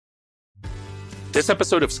This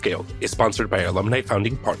episode of Scaled is sponsored by alumni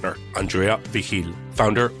founding partner Andrea Vigil,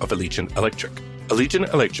 founder of Allegiant Electric.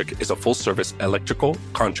 Allegiant Electric is a full-service electrical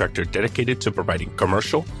contractor dedicated to providing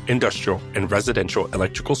commercial, industrial, and residential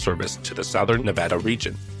electrical service to the Southern Nevada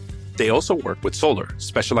region. They also work with solar,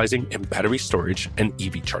 specializing in battery storage and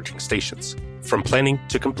EV charging stations. From planning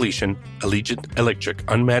to completion, Allegiant Electric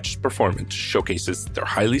unmatched performance showcases their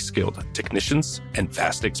highly skilled technicians and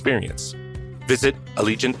vast experience. Visit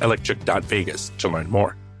AllegiantElectric.Vegas to learn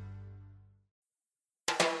more.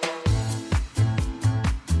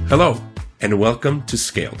 Hello, and welcome to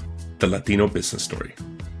Scaled, the Latino business story.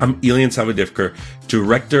 I'm Elian Savadivker,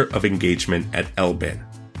 Director of Engagement at LBAN,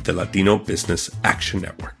 the Latino Business Action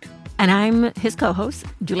Network. And I'm his co-host,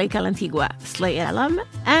 Juleyka Lantigua, Slate alum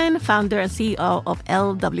and founder and CEO of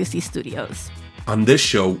LWC Studios. On this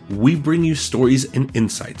show, we bring you stories and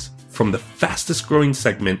insights from the fastest growing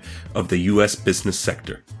segment of the U.S. business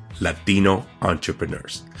sector, Latino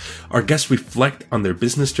entrepreneurs. Our guests reflect on their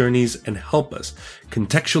business journeys and help us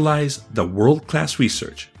contextualize the world-class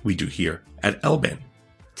research we do here at LBAN.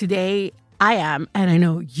 Today, I am, and I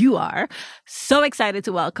know you are, so excited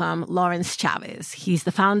to welcome Lawrence Chavez. He's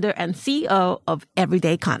the founder and CEO of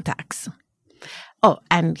Everyday Contacts. Oh,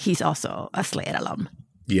 and he's also a Slate alum.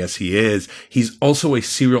 Yes, he is. He's also a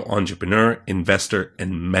serial entrepreneur, investor,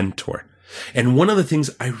 and mentor. And one of the things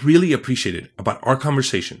I really appreciated about our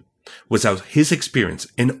conversation was how his experience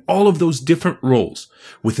in all of those different roles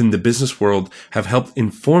within the business world have helped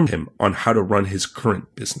inform him on how to run his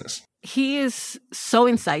current business. He is so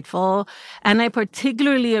insightful, and I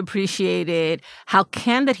particularly appreciated how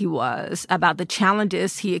candid he was about the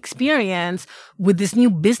challenges he experienced with this new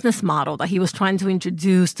business model that he was trying to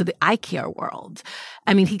introduce to the eye care world.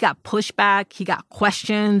 I mean, he got pushback, he got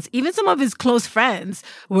questions, even some of his close friends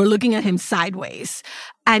were looking at him sideways.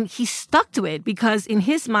 And he stuck to it because in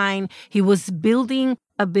his mind, he was building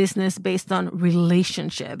a business based on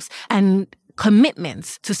relationships and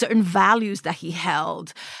commitments to certain values that he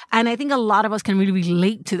held. And I think a lot of us can really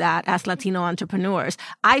relate to that as Latino entrepreneurs.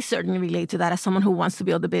 I certainly relate to that as someone who wants to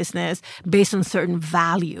build a business based on certain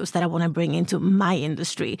values that I want to bring into my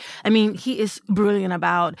industry. I mean, he is brilliant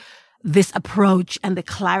about this approach and the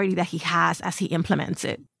clarity that he has as he implements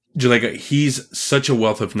it. Juleyka, he's such a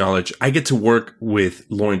wealth of knowledge. I get to work with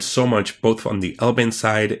Lawrence so much, both on the LBAN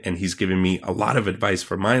side, and he's given me a lot of advice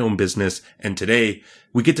for my own business. And today,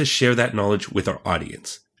 we get to share that knowledge with our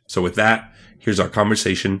audience. So with that, here's our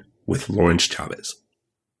conversation with Lawrence Chavez.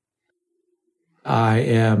 I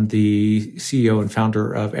am the CEO and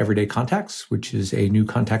founder of Everyday Contacts, which is a new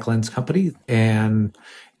contact lens company. And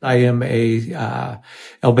I am a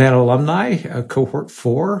LBAN alumni, cohort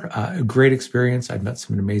 4. A great experience. I've met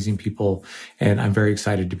some amazing people, and I'm very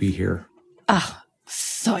excited to be here.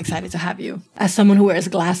 So excited to have you. As someone who wears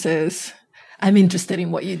glasses, I'm interested in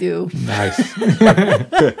what you do. Nice.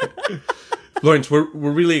 Lawrence, we're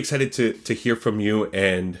really excited to hear from you.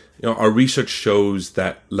 And our research shows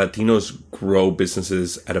that Latinos grow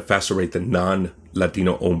businesses at a faster rate than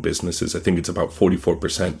non-Latino-owned businesses. I think it's about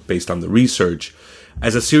 44% based on the research.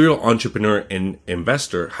 As a serial entrepreneur and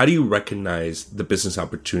investor, how do you recognize the business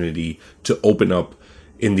opportunity to open up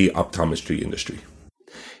in the optometry industry?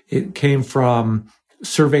 It came from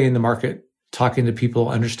surveying the market, talking to people,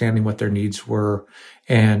 understanding what their needs were,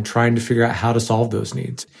 and trying to figure out how to solve those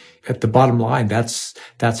needs. At the bottom line, that's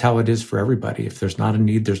how it is for everybody. If there's not a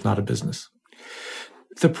need, there's not a business.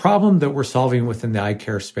 The problem that we're solving within the eye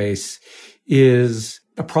care space is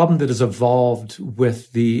a problem that has evolved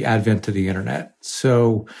with the advent of the internet.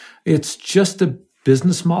 So it's just a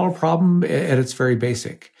business model problem at its very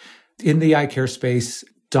basic. In the eye care space,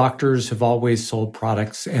 doctors have always sold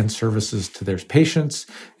products and services to their patients.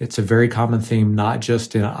 It's a very common theme, not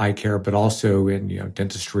just in eye care, but also in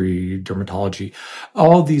dentistry, dermatology.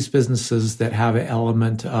 All these businesses that have an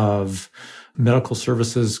element of medical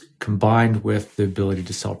services combined with the ability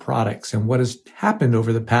to sell products. And what has happened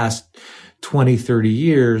over the past 20, 30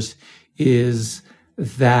 years is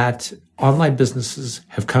that online businesses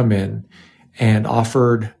have come in and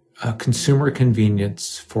offered consumer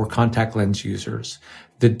convenience for contact lens users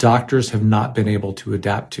that doctors have not been able to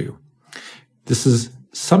adapt to. This is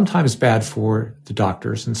sometimes bad for the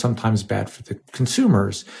doctors and sometimes bad for the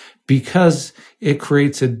consumers because it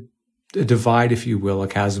creates a divide, if you will, a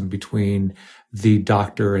chasm between the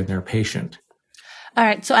doctor and their patient. All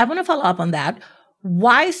right. So I want to follow up on that.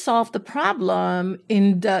 Why solve the problem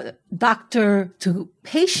in the doctor to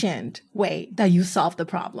patient way that you solve the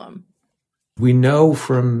problem? We know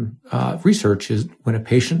from research is when a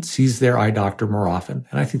patient sees their eye doctor more often,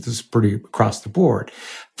 and I think this is pretty across the board,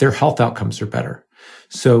 their health outcomes are better.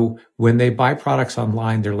 So when they buy products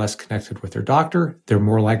online, they're less connected with their doctor. They're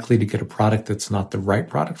more likely to get a product that's not the right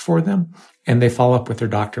product for them, and they follow up with their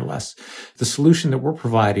doctor less. The solution that we're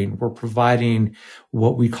providing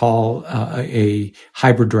what we call a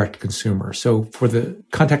hybrid direct consumer. So for the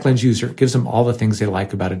contact lens user, it gives them all the things they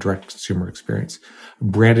like about a direct consumer experience. A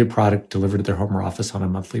branded product delivered to their home or office on a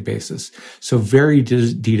monthly basis. So very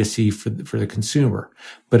D2C for the consumer,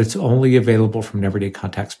 but it's only available from an Everyday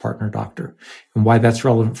Contacts partner doctor. And why that's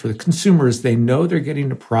relevant for the consumer is they know they're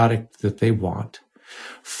getting a product that they want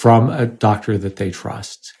from a doctor that they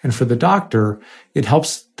trust. And for the doctor, it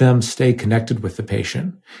helps them stay connected with the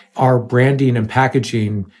patient. Our branding and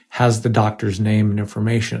packaging has the doctor's name and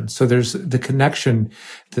information. So there's the connection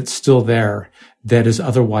that's still there that is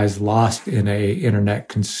otherwise lost in a internet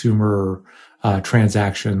consumer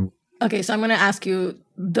transaction. Okay, so I'm going to ask you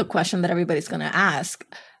the question that everybody's going to ask.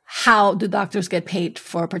 How do doctors get paid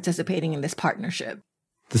for participating in this partnership?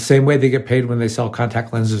 The same way they get paid when they sell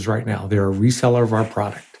contact lenses right now. They're a reseller of our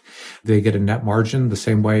product. They get a net margin the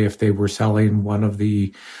same way if they were selling one of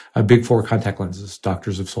the big four contact lenses.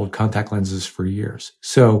 Doctors have sold contact lenses for years.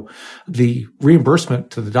 So the reimbursement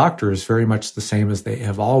to the doctor is very much the same as they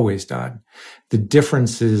have always done. The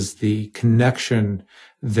difference is the connection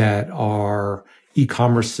that our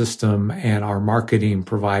e-commerce system and our marketing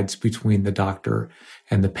provides between the doctor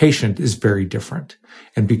and the patient is very different.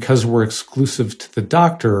 And because we're exclusive to the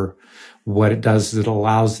doctor, what it does is it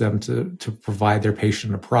allows them to provide their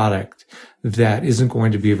patient a product that isn't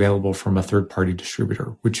going to be available from a third-party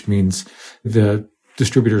distributor, which means the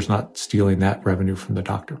distributor is not stealing that revenue from the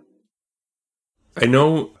doctor. I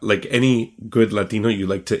know, like any good Latino, you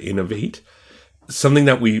like to innovate. Something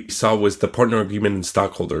that we saw was the partner agreement and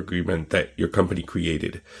stockholder agreement that your company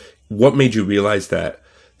created. What made you realize that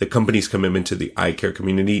the company's commitment to the eye care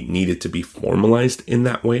community needed to be formalized in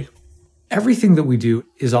that way? Everything that we do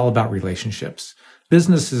is all about relationships.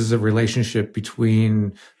 Business is a relationship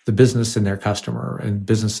between the business and their customer, and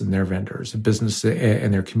business and their vendors, and business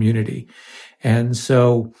and their community. And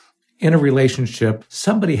so in a relationship,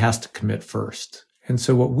 somebody has to commit first. And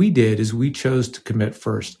so what we did is we chose to commit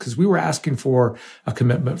first because we were asking for a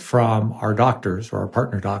commitment from our doctors or our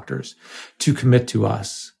partner doctors to commit to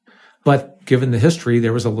us. But given the history,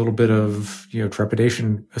 there was a little bit of,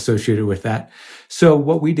 trepidation associated with that. So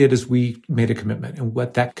what we did is we made a commitment. And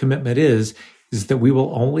what that commitment is that we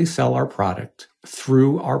will only sell our product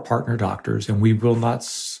through our partner doctors, and we will not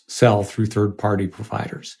sell through third-party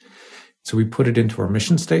providers. So we put it into our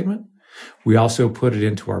mission statement. We also put it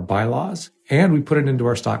into our bylaws, and we put it into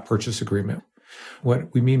our stock purchase agreement.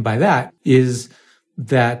 What we mean by that is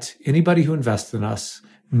that anybody who invests in us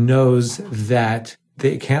knows that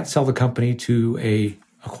they can't sell the company to a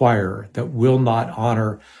acquirer that will not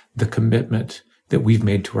honor the commitment that we've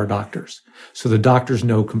made to our doctors. So the doctors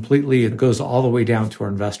know completely. It goes all the way down to our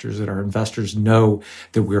investors, that our investors know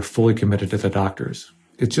that we're fully committed to the doctors.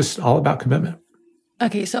 It's just all about commitment.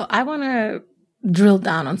 Okay, so I want to drill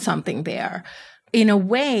down on something there. In a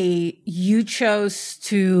way, you chose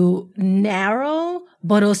to narrow,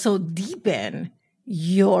 but also deepen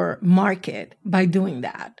your market by doing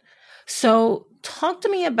that. So talk to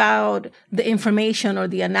me about the information or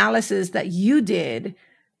the analysis that you did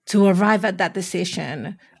to arrive at that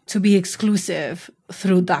decision to be exclusive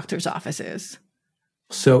through doctors' offices.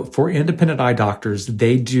 So for independent eye doctors,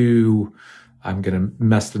 they do, I'm going to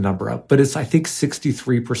mess the number up, but it's, I think,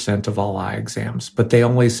 63% of all eye exams, but they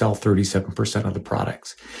only sell 37% of the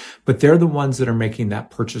products. But they're the ones that are making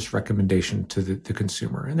that purchase recommendation to the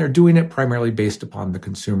consumer. And they're doing it primarily based upon the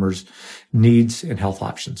consumer's needs and health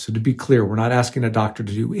options. So to be clear, we're not asking a doctor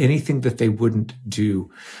to do anything that they wouldn't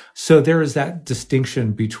do. So there is that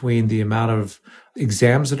distinction between the amount of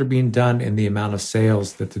exams that are being done and the amount of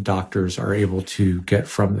sales that the doctors are able to get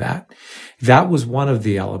from that. That was one of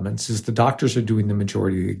the elements, is the doctors are doing the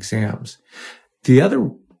majority of the exams. The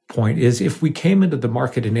other point is, if we came into the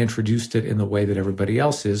market and introduced it in the way that everybody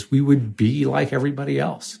else is, we would be like everybody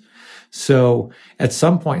else. So at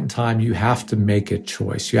some point in time, you have to make a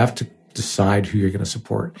choice. You have to decide who you're going to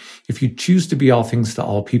support. If you choose to be all things to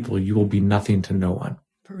all people, you will be nothing to no one.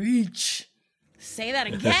 Preach. Say that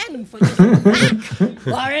again for the back,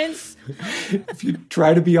 Lawrence. If you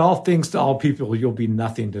try to be all things to all people, you'll be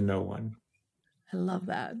nothing to no one. I love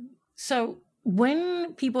that. So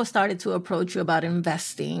when people started to approach you about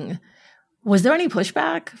investing, was there any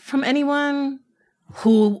pushback from anyone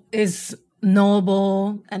who is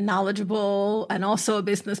knowable and knowledgeable and also a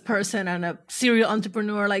business person and a serial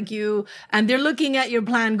entrepreneur like you? And they're looking at your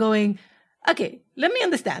plan going, okay, let me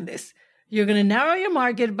understand this. You're going to narrow your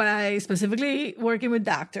market by specifically working with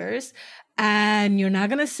doctors. and you're not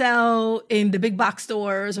going to sell in the big box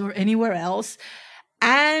stores or anywhere else.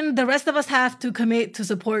 And the rest of us have to commit to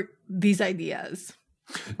support these ideas.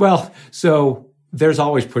 Well, so there's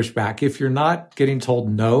always pushback. If you're not getting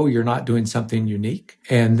told no, you're not doing something unique.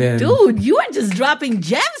 And then... Dude, you are just dropping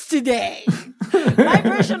gems today. My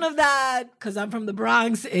version of that, because I'm from the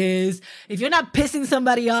Bronx, is if you're not pissing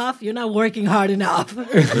somebody off, you're not working hard enough.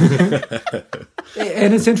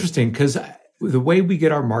 And it's interesting because the way we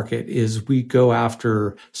get our market is we go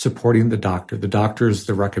after supporting the doctor. The doctor is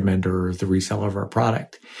the recommender, the reseller of our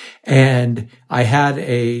product. And I had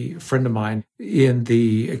a friend of mine in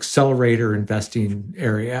the accelerator investing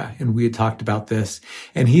area, and we had talked about this,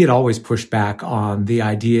 and he had always pushed back on the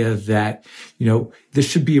idea that, this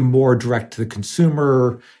should be more direct to the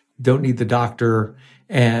consumer, don't need the doctor.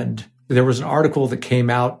 And there was an article that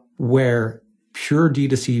came out where pure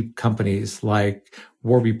D2C companies like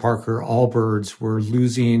Warby Parker, Allbirds were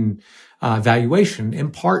losing valuation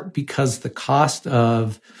in part because the cost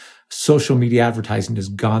of social media advertising has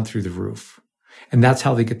gone through the roof. And that's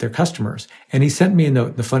how they get their customers. And he sent me a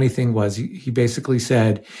note. The funny thing was he basically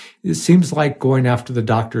said, it seems like going after the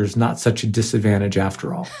doctor is not such a disadvantage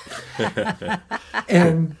after all.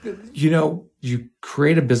 And, you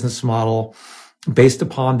create a business model based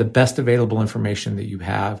upon the best available information that you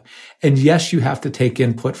have. And yes, you have to take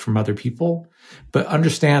input from other people, but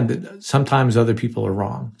understand that sometimes other people are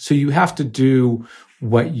wrong. So you have to do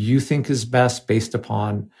what you think is best based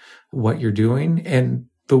upon what you're doing. And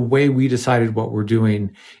the way we decided what we're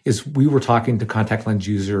doing is we were talking to contact lens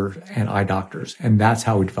user and eye doctors. And that's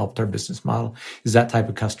how we developed our business model, is that type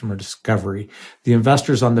of customer discovery. The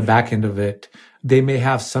investors on the back end of it, they may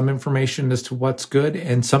have some information as to what's good.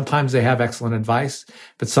 And sometimes they have excellent advice,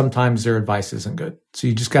 but sometimes their advice isn't good. So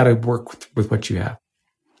you just got to work with what you have.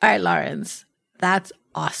 All right, Lawrence, that's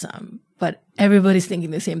awesome. But everybody's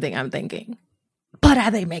thinking the same thing I'm thinking. But are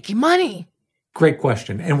they making money? Great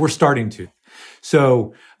question. And we're starting to.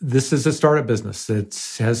 So this is a startup business that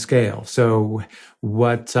has scale. So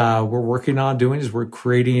what we're working on doing is we're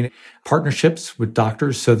creating partnerships with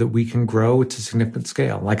doctors so that we can grow to significant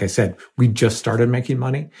scale. Like I said, we just started making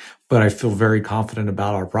money, but I feel very confident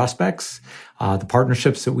about our prospects, the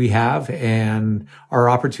partnerships that we have, and our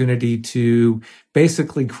opportunity to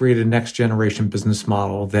basically create a next generation business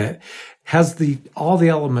model that has all the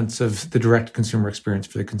elements of the direct consumer experience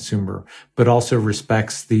for the consumer, but also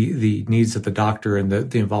respects the needs of the doctor and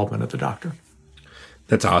the involvement of the doctor.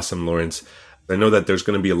 That's awesome, Lawrence. I know that there's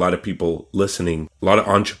going to be a lot of people listening, a lot of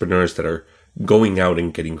entrepreneurs that are going out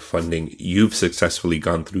and getting funding. You've successfully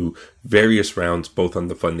gone through various rounds, both on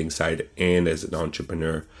the funding side and as an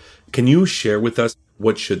entrepreneur. Can you share with us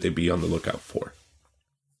what should they be on the lookout for?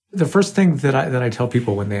 The first thing that I tell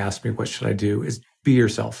people when they ask me what should I do is be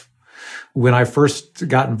yourself. When I first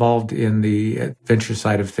got involved in the venture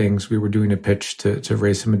side of things, we were doing a pitch to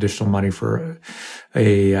raise some additional money for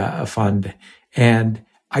a fund. And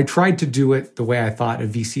I tried to do it the way I thought a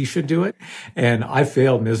VC should do it. And I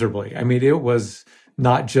failed miserably. I mean, it was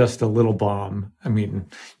not just a little bomb. I mean,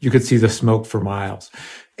 you could see the smoke for miles.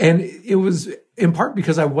 And it was in part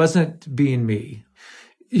because I wasn't being me.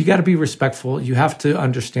 You got to be respectful. You have to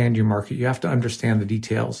understand your market. You have to understand the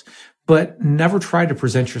details. But never try to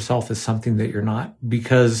present yourself as something that you're not,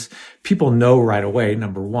 because people know right away,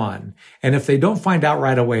 number one. And if they don't find out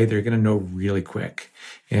right away, they're going to know really quick.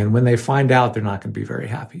 And when they find out, they're not going to be very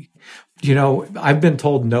happy. I've been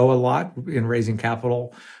told no a lot in raising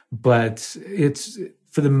capital, but it's,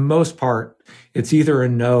 for the most part, it's either a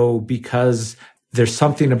no because there's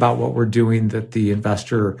something about what we're doing that the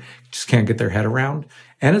investor just can't get their head around.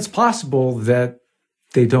 And it's possible that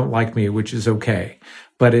they don't like me, which is okay.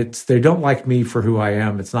 But they don't like me for who I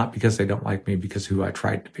am. It's not because they don't like me, because who I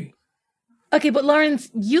tried to be. Okay, but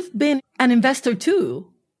Lawrence, you've been an investor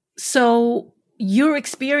too. So your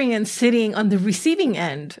experience sitting on the receiving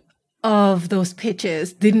end of those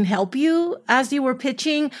pitches didn't help you as you were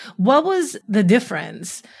pitching. What was the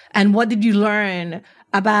difference? And what did you learn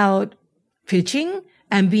about pitching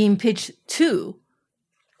and being pitched to?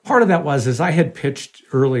 Part of that is I had pitched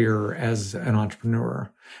earlier as an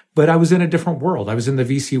entrepreneur, but I was in a different world. I was in the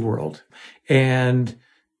VC world. And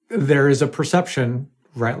there is a perception,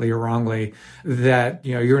 rightly or wrongly, that,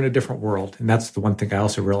 you're in a different world. And that's the one thing I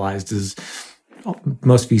also realized is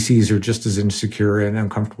most VCs are just as insecure and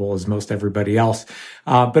uncomfortable as most everybody else.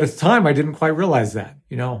 But at the time, I didn't quite realize that,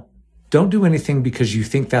 Don't do anything because you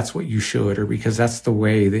think that's what you should, or because that's the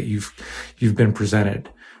way that you've been presented.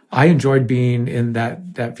 I enjoyed being in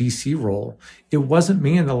that VC role. It wasn't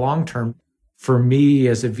me in the long term. For me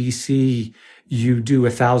as a VC, you do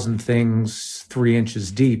 1,000 things 3 inches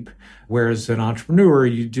deep, whereas an entrepreneur,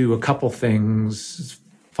 you do a couple things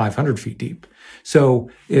 500 feet deep. So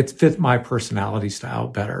it fit my personality style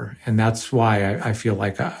better. And that's why I feel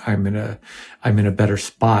like I'm in a better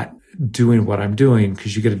spot doing what I'm doing,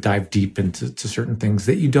 because you get to dive deep into certain things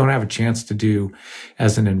that you don't have a chance to do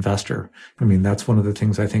as an investor. I mean, that's one of the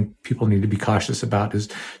things I think people need to be cautious about, is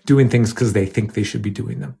doing things because they think they should be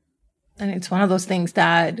doing them. And it's one of those things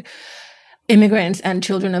that immigrants and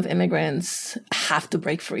children of immigrants have to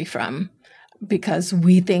break free from, because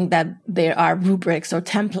we think that there are rubrics or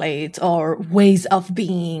templates or ways of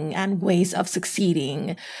being and ways of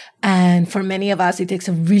succeeding. And for many of us, it takes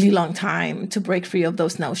a really long time to break free of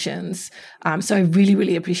those notions. So I really,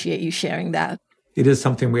 really appreciate you sharing that. It is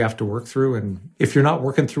something we have to work through. And if you're not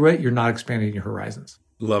working through it, you're not expanding your horizons.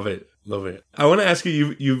 Love it. Love it. I want to ask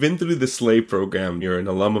you, you've been through the SLAY program. You're an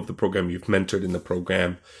alum of the program. You've mentored in the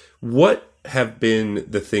program. What have been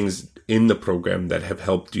the things in the program that have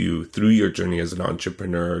helped you through your journey as an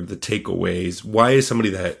entrepreneur, the takeaways? Why is somebody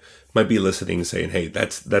that might be listening saying, hey,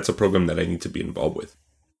 that's a program that I need to be involved with?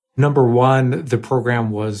 Number one, the program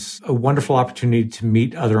was a wonderful opportunity to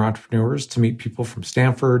meet other entrepreneurs, to meet people from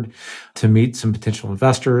Stanford, to meet some potential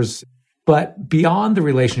investors. But beyond the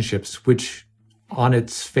relationships, which on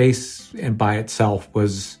its face and by itself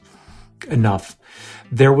was enough,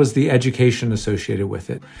 there was the education associated with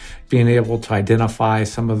it. Being able to identify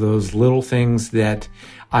some of those little things that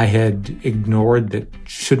I had ignored that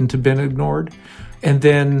shouldn't have been ignored. And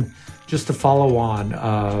then just the follow on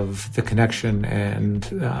of the connection and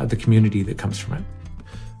the community that comes from it.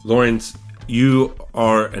 Lawrence, you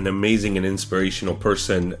are an amazing and inspirational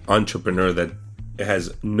person, entrepreneur that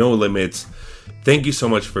has no limits. Thank you so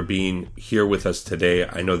much for being here with us today.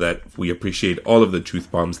 I know that we appreciate all of the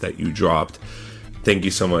truth bombs that you dropped. Thank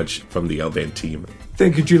you so much from the Elvan team.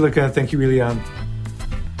 Thank you, Julika. Thank you, William.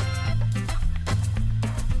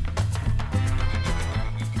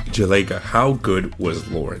 Juleyka, how good was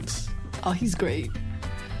Lawrence? Oh, he's great.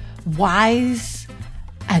 Wise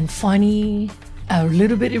and funny, a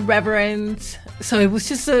little bit irreverent. So it was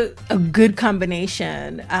just a good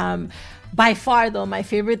combination. By far, though, my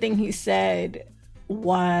favorite thing he said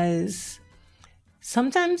was,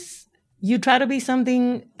 sometimes you try to be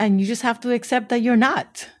something and you just have to accept that you're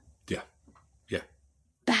not. Yeah. Yeah.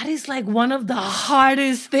 That is like one of the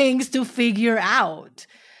hardest things to figure out.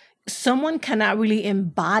 Someone cannot really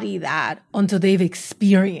embody that until they've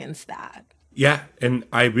experienced that. Yeah. And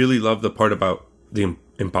I really love the part about the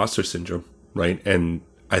imposter syndrome, right? And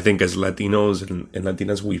I think as Latinos and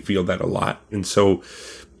Latinas, we feel that a lot. And so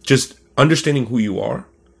just understanding who you are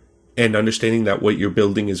and understanding that what you're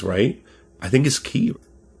building is right, I think is key.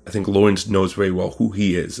 I think Lawrence knows very well who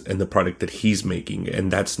he is and the product that he's making.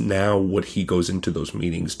 And that's now what he goes into those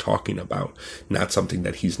meetings talking about, not something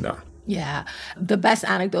that he's not. Yeah. The best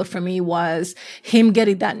anecdote for me was him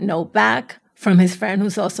getting that note back from his friend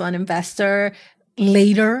who's also an investor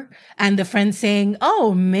later, and the friend saying,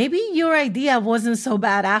 oh, maybe your idea wasn't so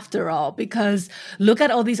bad after all, because look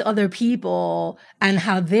at all these other people and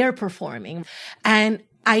how they're performing. And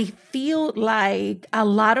I feel like a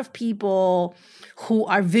lot of people who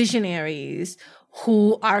are visionaries,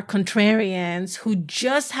 who are contrarians, who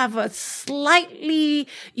just have a slightly,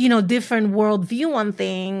 different worldview on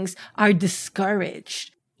things, are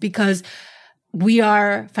discouraged because we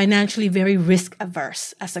are financially very risk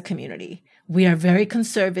averse as a community. We are very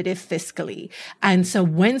conservative fiscally. And so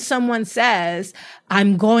when someone says,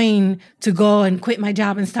 I'm going to go and quit my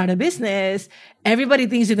job and start a business, everybody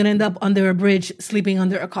thinks you're going to end up under a bridge, sleeping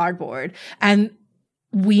under a cardboard. And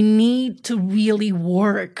we need to really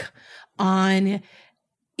work on,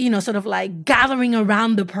 sort of like gathering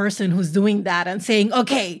around the person who's doing that and saying,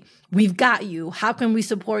 okay, we've got you. How can we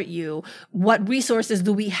support you? What resources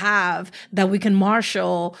do we have that we can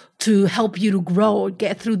marshal to help you to grow,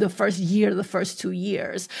 get through the first year, the first 2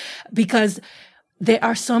 years? Because there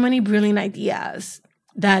are so many brilliant ideas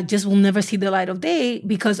that just will never see the light of day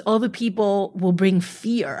because other people will bring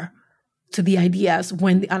fear to the ideas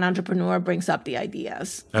when an entrepreneur brings up the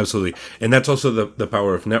ideas. Absolutely. And that's also the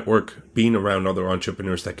power of network, being around other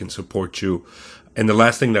entrepreneurs that can support you. And the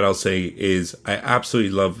last thing that I'll say is I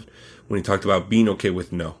absolutely love when he talked about being okay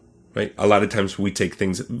with no, right? A lot of times we take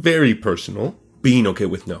things very personal, being okay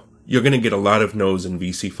with no. You're going to get a lot of no's in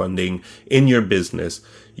VC funding in your business.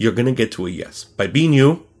 You're going to get to a yes. By being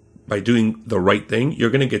you, by doing the right thing, you're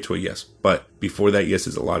going to get to a yes. But before that yes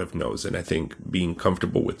is a lot of no's. And I think being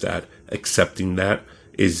comfortable with that, accepting that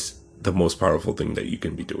is the most powerful thing that you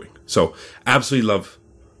can be doing. So absolutely love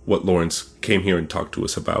what Lawrence came here and talked to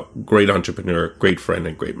us about. Great entrepreneur, great friend,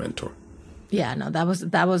 and great mentor. Yeah, no,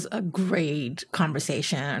 that was a great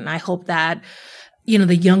conversation. And I hope that,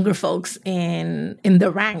 the younger folks in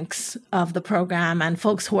the ranks of the program and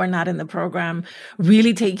folks who are not in the program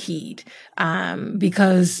really take heed,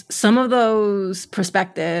 because some of those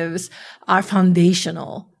perspectives are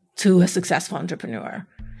foundational to a successful entrepreneur.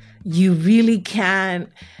 You really can't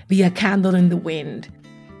be a candle in the wind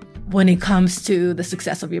when it comes to the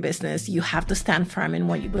success of your business. You have to stand firm in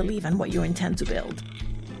what you believe and what you intend to build.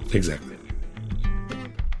 Exactly.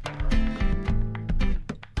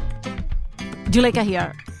 Juleyka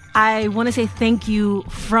here. I want to say thank you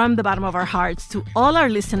from the bottom of our hearts to all our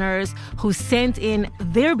listeners who sent in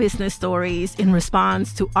their business stories in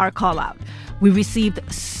response to our call out. We received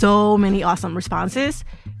so many awesome responses.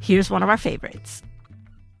 Here's one of our favorites.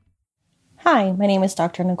 Hi, my name is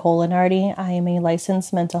Dr. Nicole Lenardi. I am a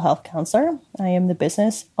licensed mental health counselor. I am the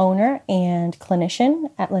business owner and clinician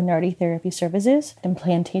at Lenardi Therapy Services in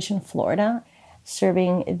Plantation, Florida,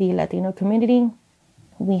 serving the Latino community.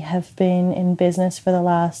 We have been in business for the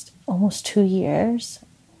last almost 2 years.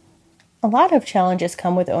 A lot of challenges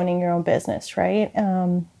come with owning your own business, right?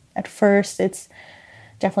 At first, it's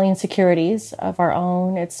definitely insecurities of our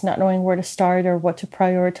own. It's not knowing where to start or what to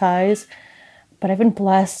prioritize. But I've been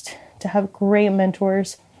blessed to have great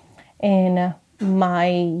mentors in my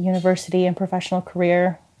university and professional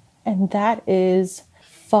career. And that is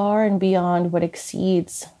far and beyond what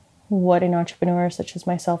exceeds what an entrepreneur such as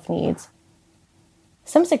myself needs.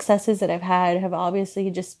 Some successes that I've had have obviously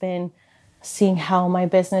just been seeing how my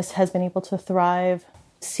business has been able to thrive,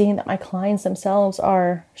 seeing that my clients themselves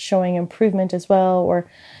are showing improvement as well, or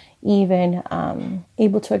even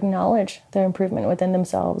able to acknowledge their improvement within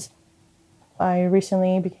themselves. I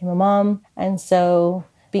recently became a mom, and so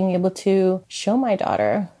being able to show my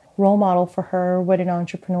daughter, role model for her what an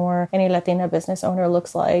entrepreneur and a Latina business owner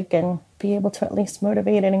looks like, and be able to at least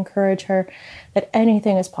motivate and encourage her that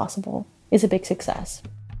anything is possible is a big success.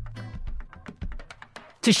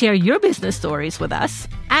 To share your business stories with us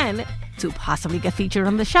and to possibly get featured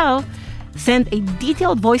on the show, send a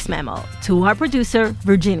detailed voice memo to our producer,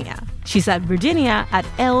 Virginia. She's at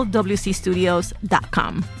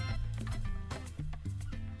virginia@lwcstudios.com.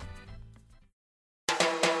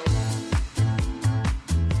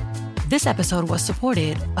 This episode was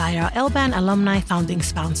supported by our LBAN alumni founding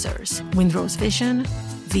sponsors, Windrose Vision,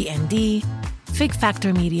 VND, Fig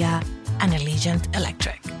Factor Media, and Allegiant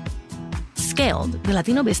Electric. Scaled, the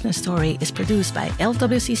Latino business story is produced by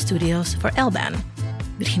LWC Studios for LBAN.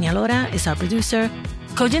 Virginia Lora is our producer.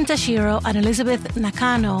 Kojin Tashiro and Elizabeth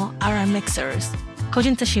Nakano are our mixers.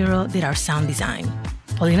 Kojin Tashiro did our sound design.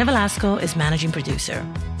 Paulina Velasco is managing producer.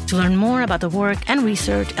 To learn more about the work and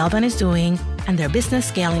research LBAN is doing and their business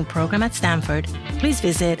scaling program at Stanford, please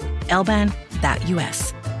visit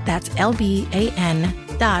lban.us. That's lban.us.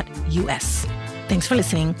 Thanks for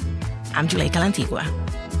listening. I'm Juleyka Lantigua.